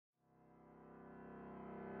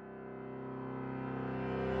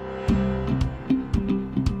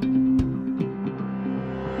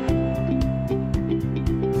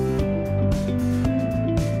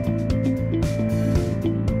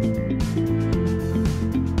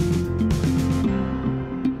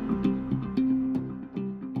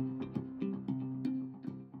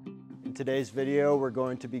today's video, we're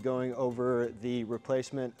going to be going over the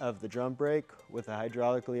replacement of the drum brake with a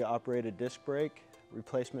hydraulically operated disc brake,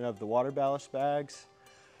 replacement of the water ballast bags,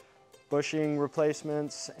 bushing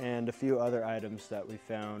replacements, and a few other items that we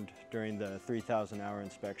found during the 3,000-hour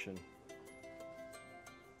inspection.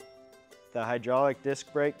 The hydraulic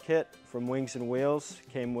disc brake kit from Wings and Wheels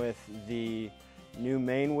came with the new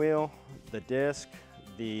main wheel, the disc,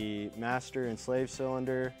 the master and slave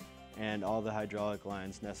cylinder, and all the hydraulic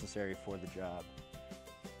lines necessary for the job.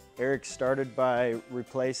 Eric started by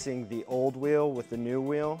replacing the old wheel with the new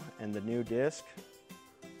wheel and the new disc.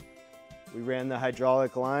 We ran the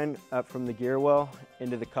hydraulic line up from the gear well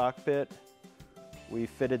into the cockpit. We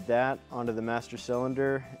fitted that onto the master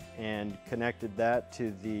cylinder and connected that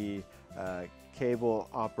to the cable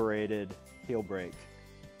operated heel brake.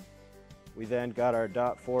 We then got our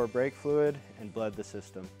 .4 brake fluid and bled the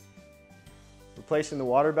system. Replacing the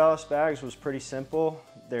water ballast bags was pretty simple.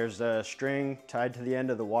 There's a string tied to the end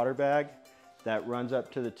of the water bag that runs up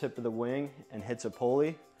to the tip of the wing and hits a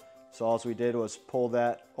pulley. So all we did was pull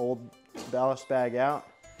that old ballast bag out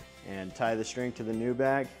and tie the string to the new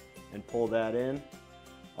bag and pull that in.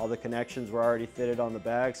 All the connections were already fitted on the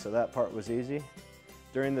bag, so that part was easy.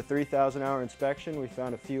 During the 3,000-hour inspection, we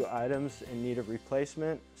found a few items in need of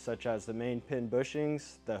replacement, such as the main pin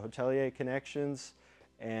bushings, the hotelier connections,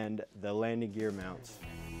 and the landing gear mounts.